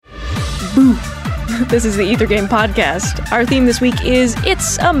Boo! This is the Ether Game Podcast. Our theme this week is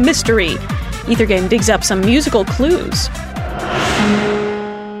It's a Mystery. Ether Game digs up some musical clues.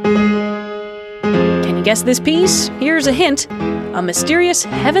 Can you guess this piece? Here's a hint. A mysterious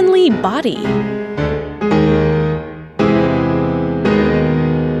heavenly body.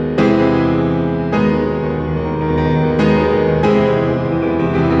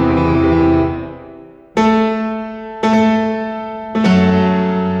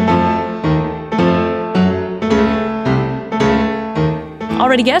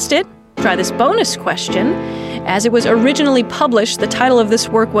 Already guessed it? Try this bonus question. As it was originally published, the title of this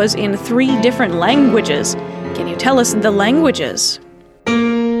work was in 3 different languages. Can you tell us the languages?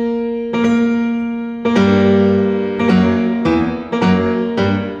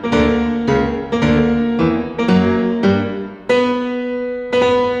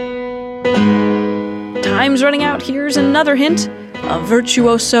 Time's running out. Here's another hint. A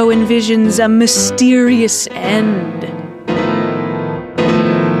virtuoso envisions a mysterious end.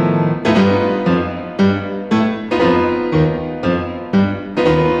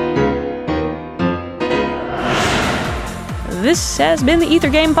 This has been the Ether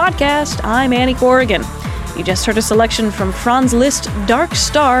Game Podcast. I'm Annie Corrigan. You just heard a selection from Franz Liszt, Dark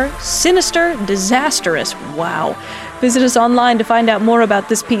Star, Sinister, Disastrous. Wow. Visit us online to find out more about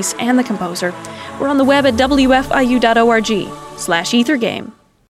this piece and the composer. We're on the web at wfiu.org/ethergame.